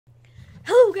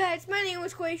Hello guys, my name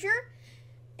is Quysher,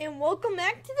 and welcome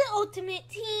back to the Ultimate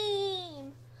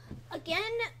Team. Again,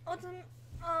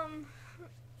 FIFA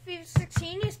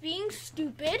 16 is being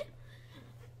stupid.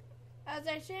 As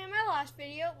I said in my last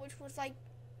video, which was like,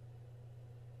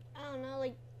 I don't know,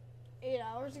 like 8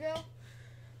 hours ago.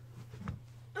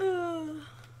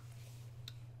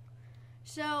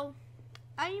 So,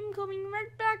 I am coming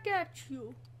right back at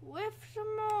you with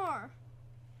some more.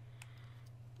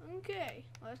 Okay,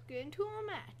 let's get into a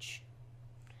match.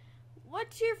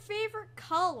 What's your favorite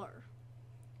color?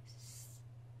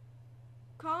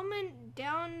 Comment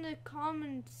down in the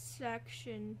comment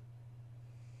section.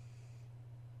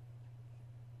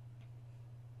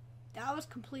 That was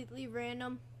completely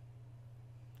random.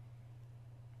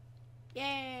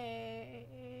 Yay!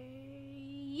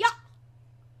 Yeah!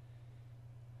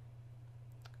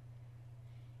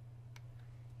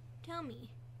 Tell me.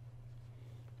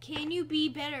 Can you be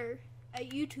better at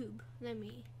YouTube than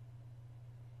me?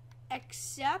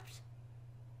 Except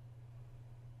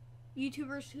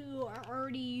YouTubers who are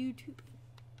already YouTubing.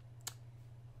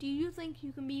 Do you think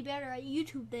you can be better at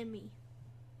YouTube than me?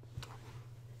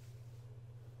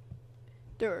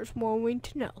 There's one way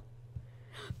to know.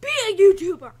 Be a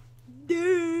YouTuber!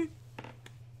 Duh.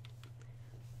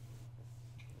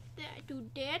 Then I do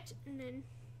that and then...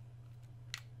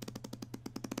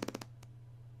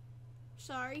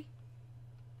 Sorry.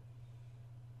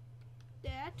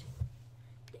 That.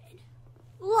 Then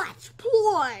let's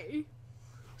play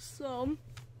some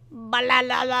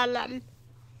balalalal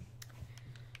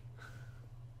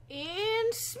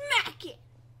and smack it.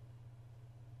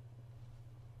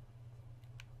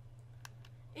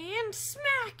 And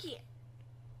smack it.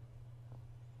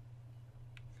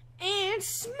 And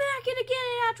smack it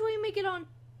again after we make it on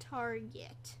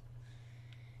target.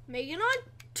 Make it on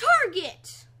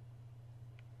target.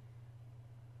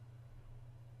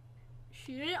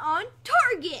 Shoot it on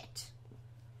target.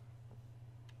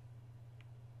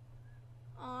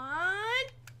 On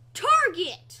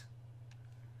target.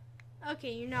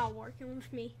 Okay, you're not working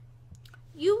with me.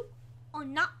 You are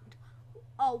not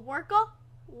a worker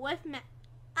with me.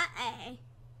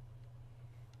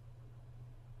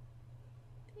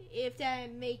 If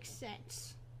that makes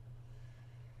sense.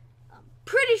 I'm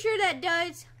pretty sure that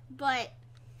does, but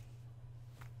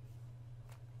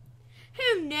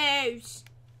who knows?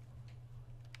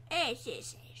 This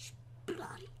is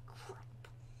bloody crap.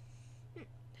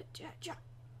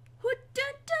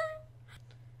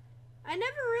 I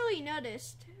never really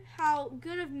noticed how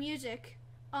good of music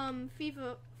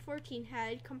FIFA 14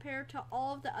 had compared to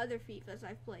all of the other FIFAs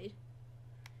I've played.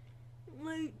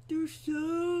 Like, they're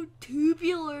so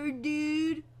tubular,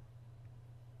 dude.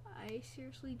 I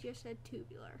seriously just said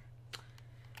tubular.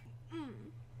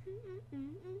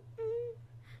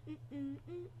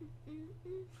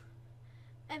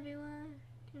 Everyone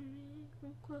can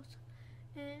come close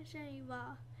and say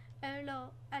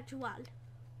hello at you all.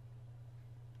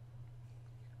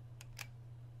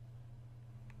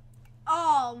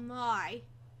 Oh my.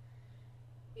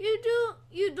 You do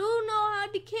know how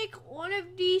to kick one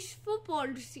of these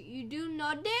footballs. You do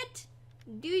know that?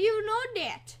 Do you know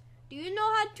that? Do you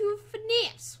know how to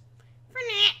finesse?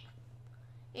 Finesse.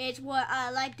 It's what I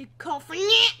like to call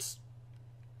finesse.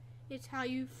 It's how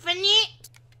you finesse.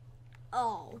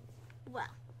 Oh,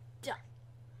 well, done.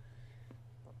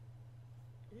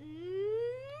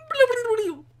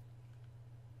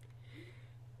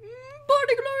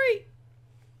 Body glory.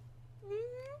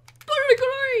 Body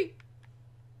glory.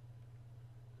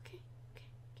 Okay.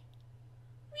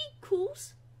 We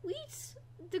cools. We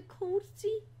the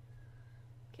coolsy.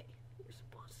 Okay, you're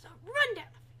supposed to run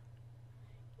down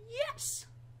the field. Yes.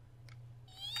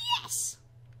 Yes.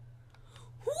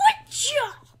 Whatcha?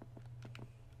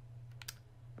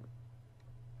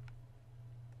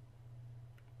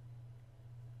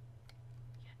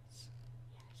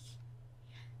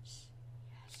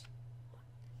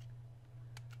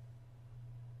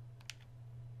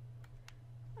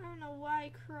 I don't know why I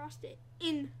crossed it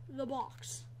in the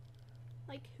box.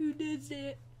 Like, who does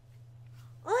it?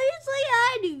 Obviously,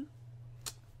 I do.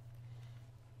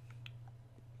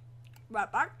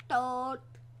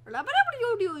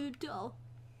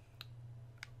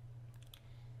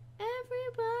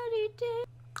 Everybody did.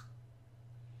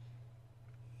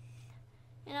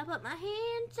 And I put my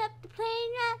hands up to play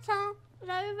that song. But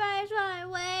everybody's running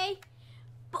away.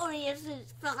 Boy, it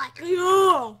felt like,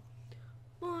 yeah.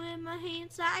 Putting my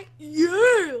hands like,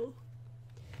 yeah.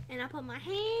 And I put my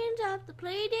hands up to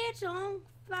play that song.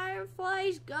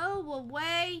 Fireflies go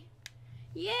away.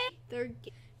 Yeah,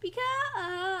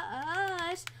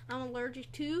 because I'm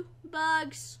allergic to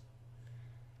bugs.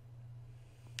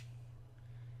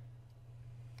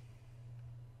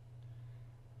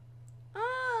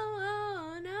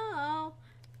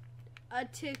 a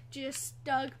tick just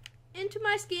dug into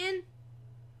my skin.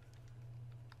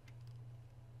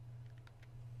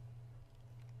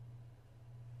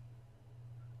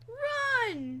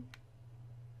 Run!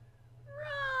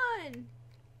 Run!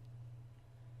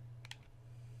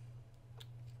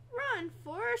 Run,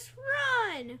 Forrest,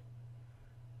 run!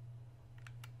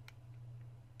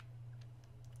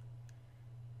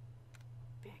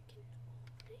 Back in the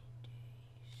old days,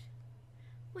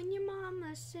 when your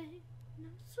mama sang,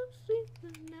 not so sweet,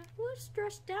 and I was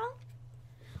stressed out.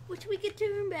 Wish we could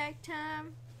turn back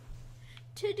time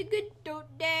to the good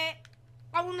old day.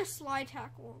 I want to slide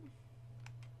tackle him.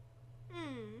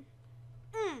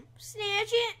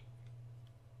 Snatch it.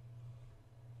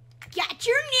 Got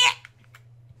your net.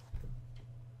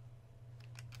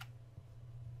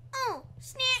 Oh,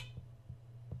 snap.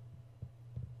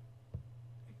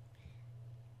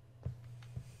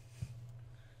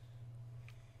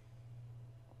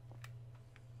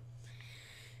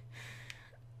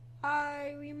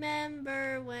 I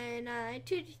remember when I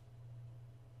took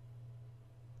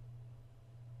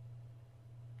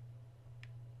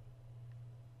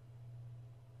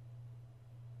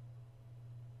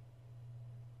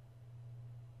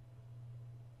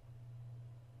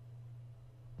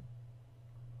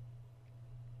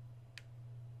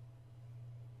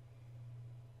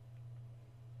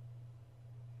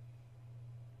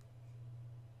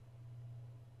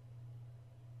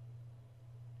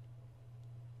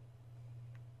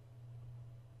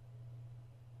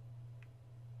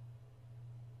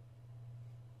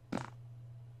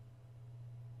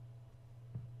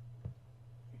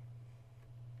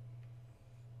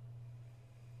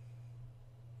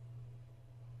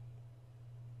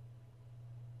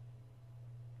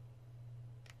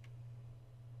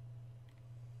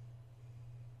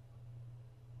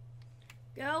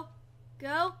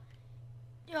Go.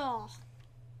 Oh.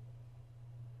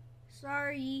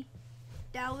 Sorry.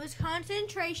 That was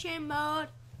concentration mode.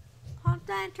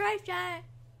 Concentration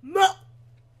mode.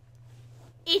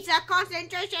 It's a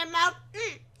concentration mode.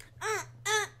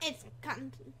 It's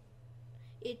constant.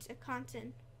 It's a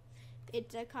constant.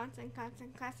 It's a constant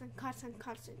concentration mode.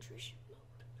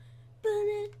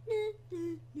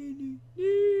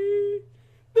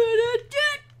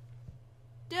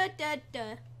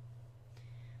 Da.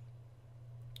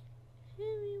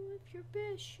 Hit me with your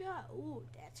best shot. Ooh,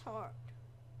 that's hard.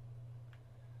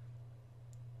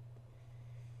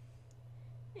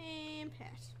 And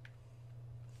pass.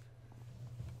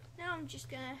 Now I'm just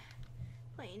gonna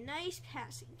play a nice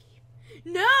passing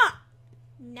game.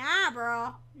 Nah,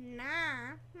 bro.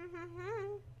 Nah.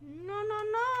 No.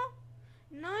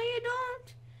 No, you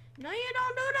don't. No, you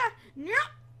don't do that. No.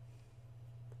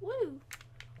 Woo.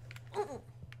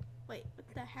 Wait,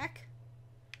 what the heck?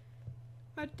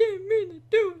 I didn't mean to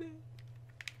do that.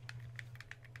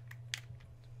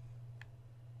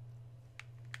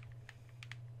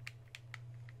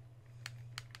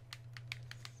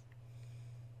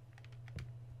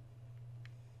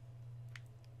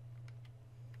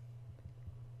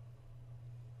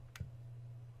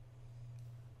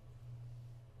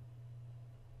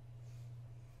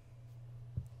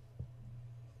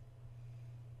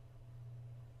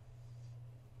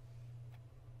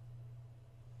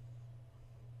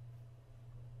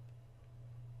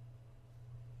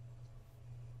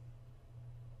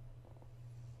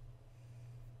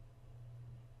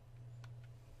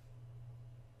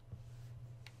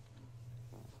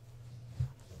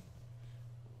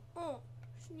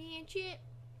 Snatch it.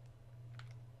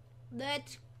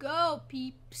 Let's go,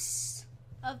 peeps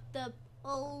of the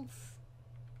olds.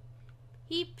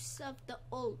 Peeps of the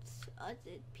olds.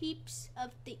 Peeps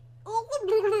of the old.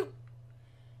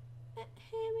 Hit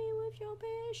me with your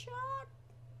best shot.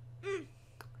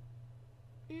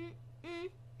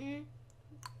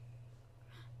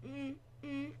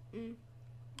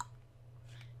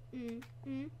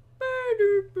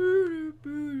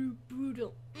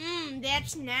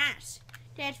 That's nice.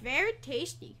 That's very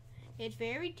tasty. It's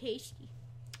very tasty.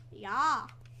 Yeah.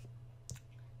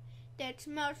 That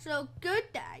smells so good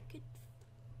that I could.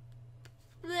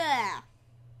 Blah.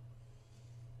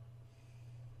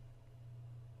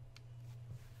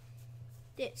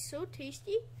 That's so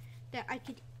tasty that I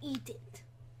could eat it.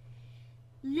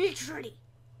 Literally.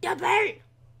 The bird.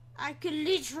 I could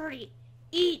literally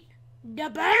eat the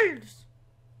birds.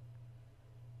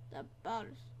 The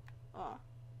balls are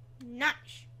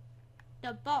nice.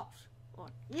 The balls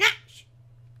are nice.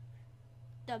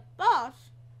 The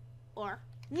balls are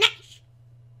nice.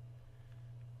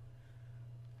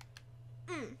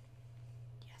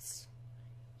 Yes.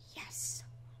 Yes.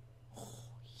 Oh,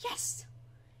 yes.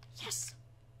 Yes.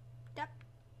 Da.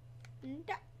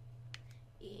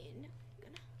 In.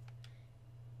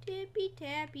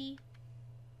 tappy.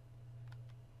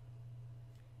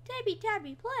 Tappy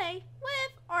tappy play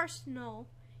with Arsenal.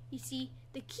 You see,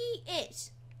 the key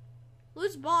is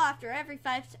lose the ball after every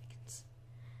 5 seconds.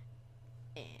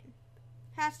 And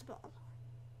pass the ball.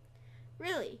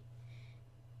 Really,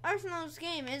 Arsenal's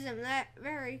game isn't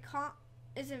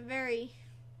very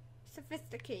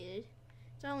sophisticated.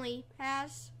 It's only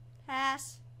pass,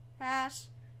 pass, pass,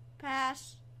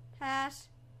 pass, pass,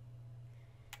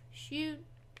 shoot,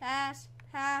 pass,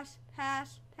 pass,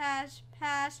 pass, pass,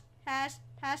 pass, pass,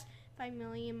 pass 5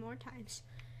 million more times.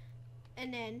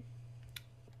 And then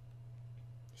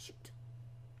shoot.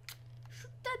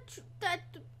 Shoot that.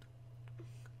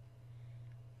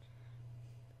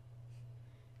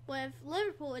 With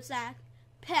Liverpool, it's that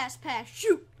pass, pass,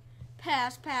 shoot.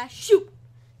 Pass, pass, shoot.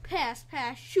 Pass,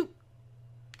 pass, shoot.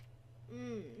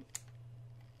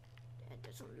 That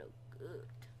doesn't look good.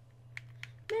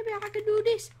 Maybe I could do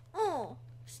this. Oh,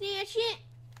 snatch it.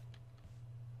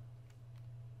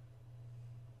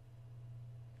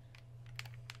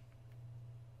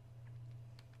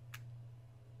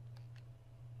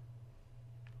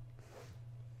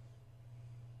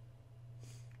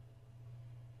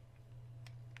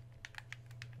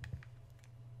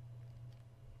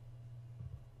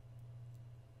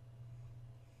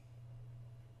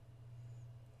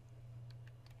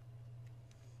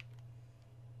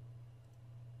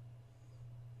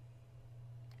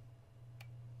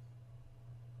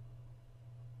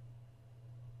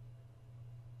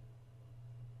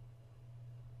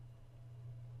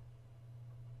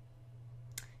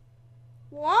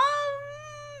 Well,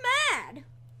 I'm mad.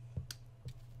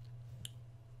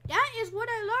 That is what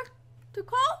I like to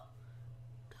call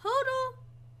total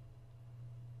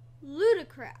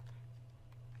ludicrap.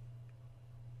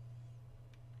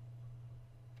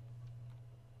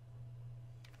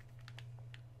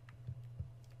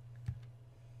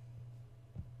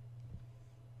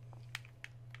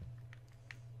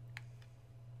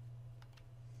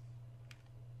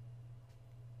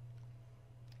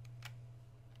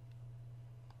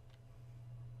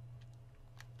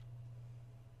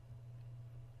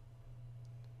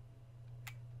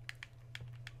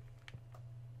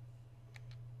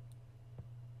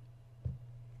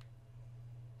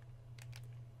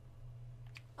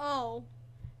 Oh,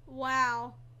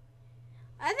 wow.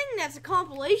 I think that's a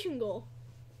compilation goal.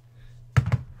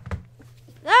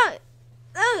 That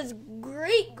was a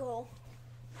great goal.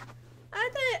 I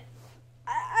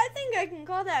think I can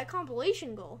call that a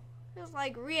compilation goal. It was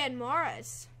like Riyad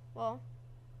Mahrez. Well,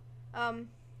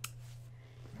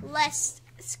 less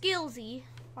skillsy,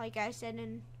 like I said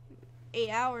 8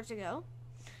 hours ago.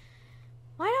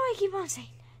 Why do I keep on saying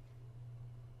that?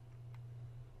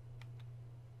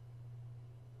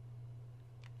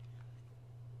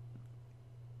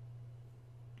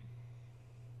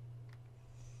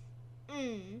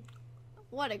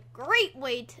 What a great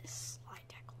way to slide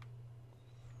tackle.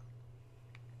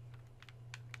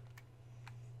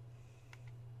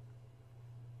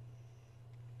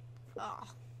 Oh.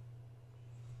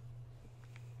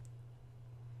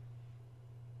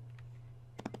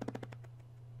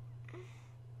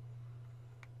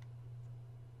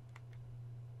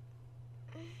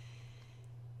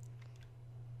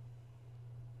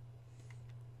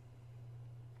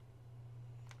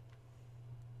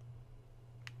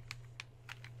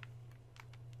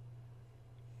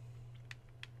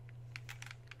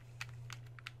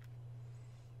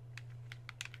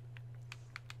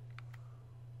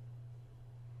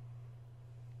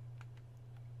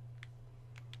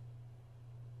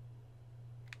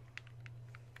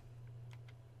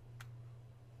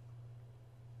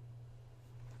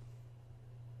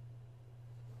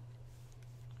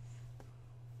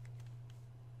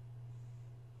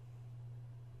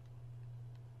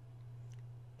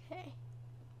 Okay.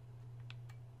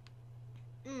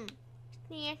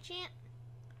 Snatch it.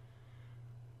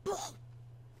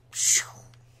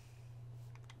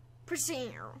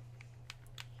 Percent.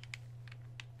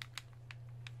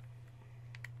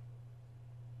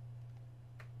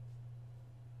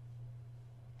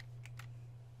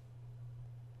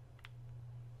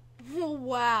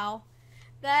 Wow.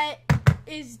 That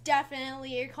is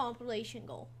definitely a compilation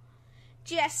goal.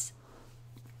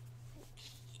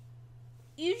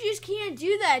 You just can't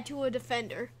do that to a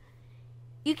defender.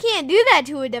 You can't do that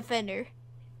to a defender.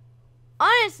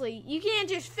 Honestly, you can't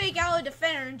just fake out a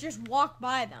defender and just walk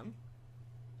by them.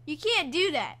 You can't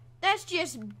do that. That's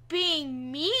just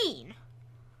being mean.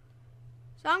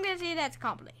 So I'm going to say that's a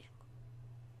compilation.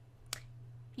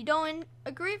 If you don't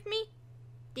agree with me,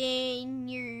 then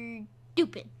you're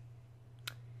stupid.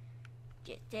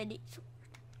 Just said it's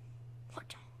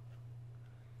what?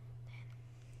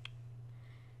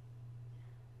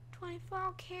 holy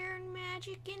volcano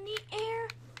magic in the air.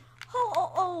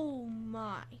 Oh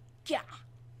my god.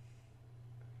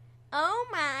 Oh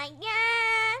my god.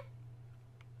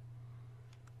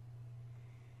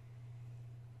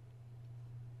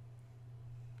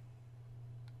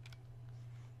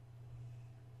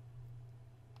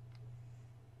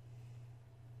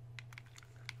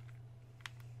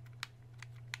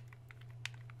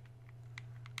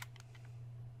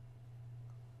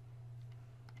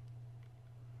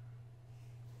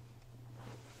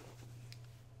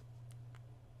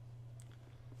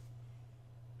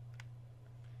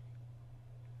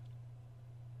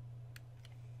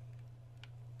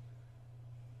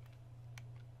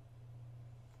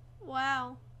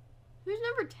 Wow. Who's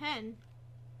number 10?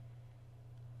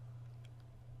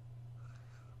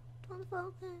 Don't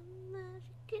focus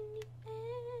magic in the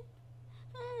air.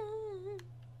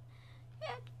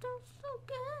 It feels so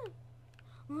good.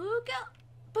 Look up.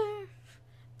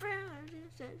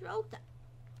 Roll that.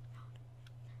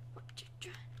 What you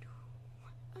trying to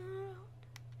do?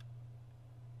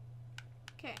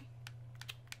 Okay.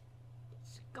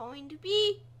 It's going to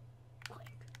be quick.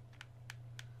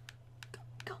 Go.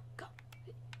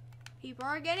 People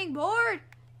are getting bored.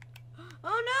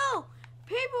 Oh no!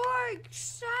 People are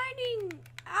signing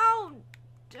out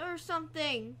or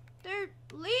something. They're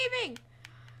leaving.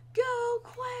 Go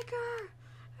quicker.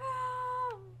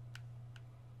 Oh.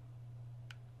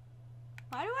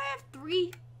 Why do I have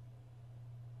 3?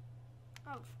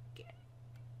 Oh, forget it.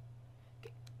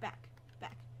 Okay, back.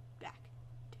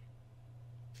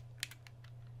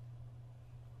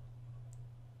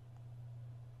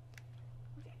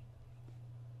 Okay.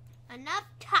 Enough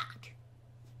talk.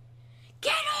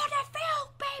 Get on the field,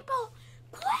 people!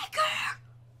 Quicker!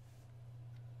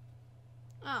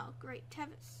 Oh, great,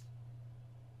 Tevis.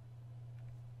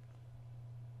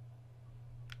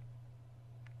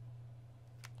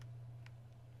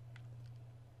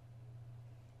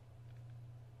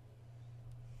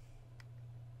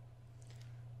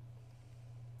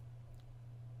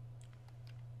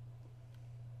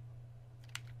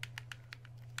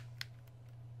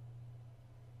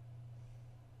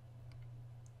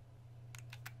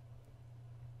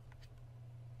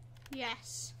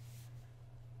 Yes.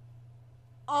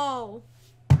 Oh.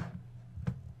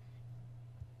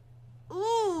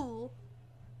 Ooh.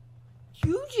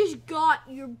 You just got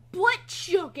your butt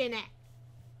shook in it.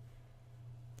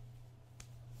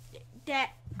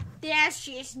 That's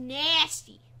just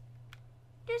nasty.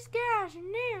 This guy's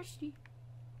nasty.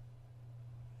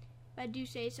 If I do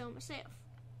say so myself.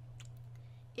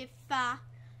 If I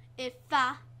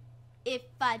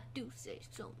do say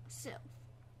so myself.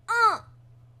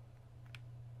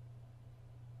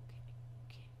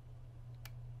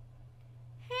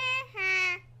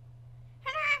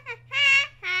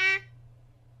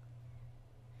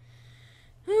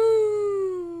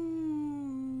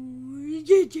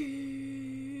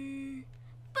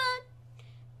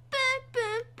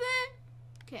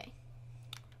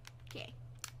 Okay.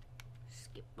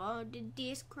 Skip all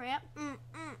this crap.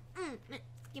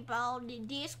 Skip all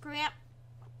this crap.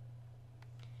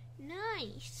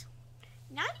 Nice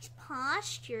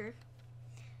posture.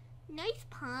 Nice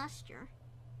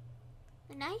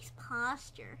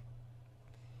posture.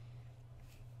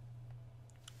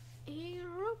 He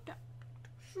wrote that.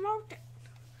 Smoked it.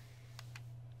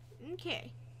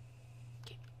 Okay,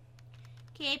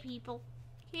 people.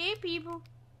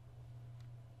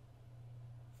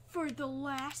 For the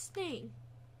last thing.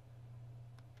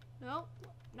 Nope.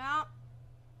 No.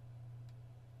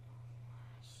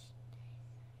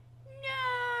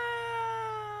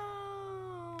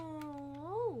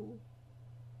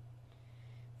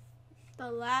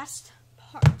 The last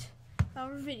part of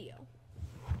our video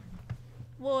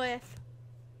with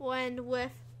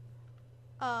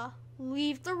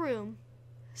leave the room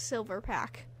silver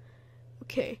pack.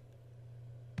 Okay.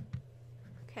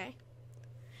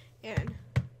 And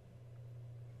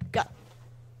go.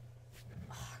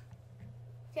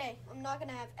 Okay, I'm not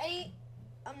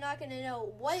gonna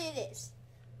know what it is.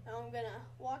 I'm gonna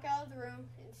walk out of the room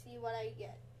and see what I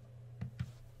get.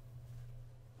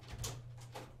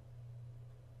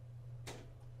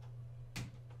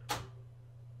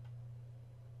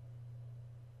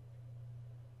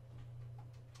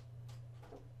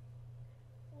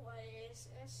 What is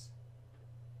this?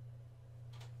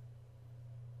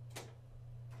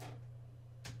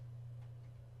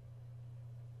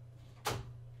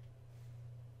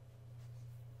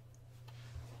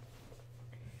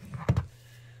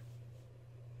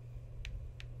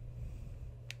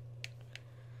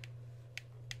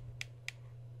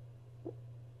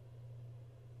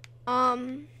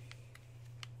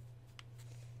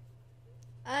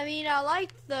 I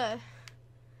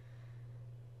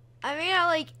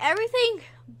like everything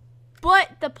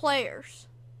but the players.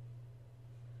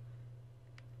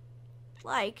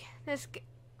 Like this.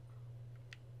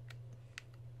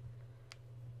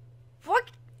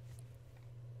 Fuck.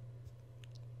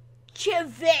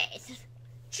 Chavez.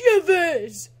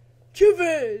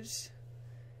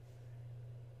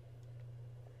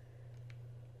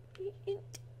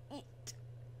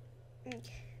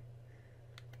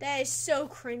 That is so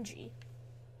cringy.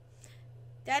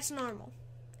 That's normal.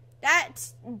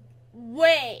 That's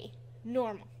way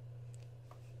normal.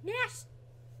 Yes.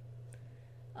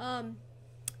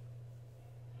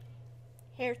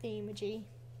 Hair theme-a-gee.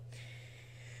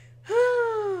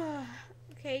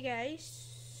 Okay, guys.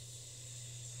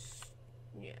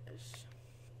 Yes.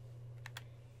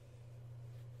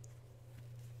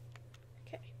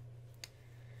 Okay.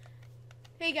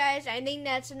 Hey, guys, I think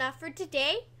that's enough for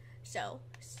today. So,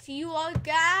 see you all,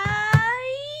 guys.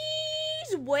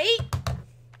 Wait.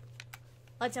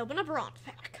 Let's open a bronze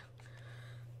pack.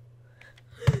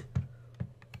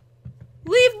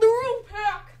 Leave the room,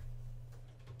 pack.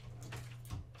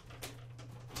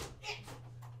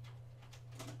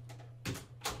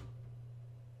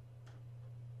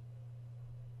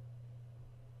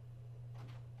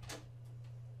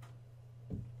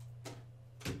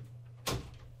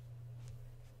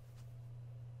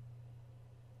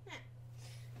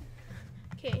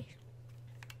 Okay.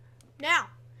 Now,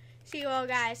 see you all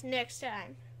guys next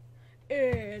time.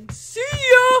 And see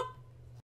ya!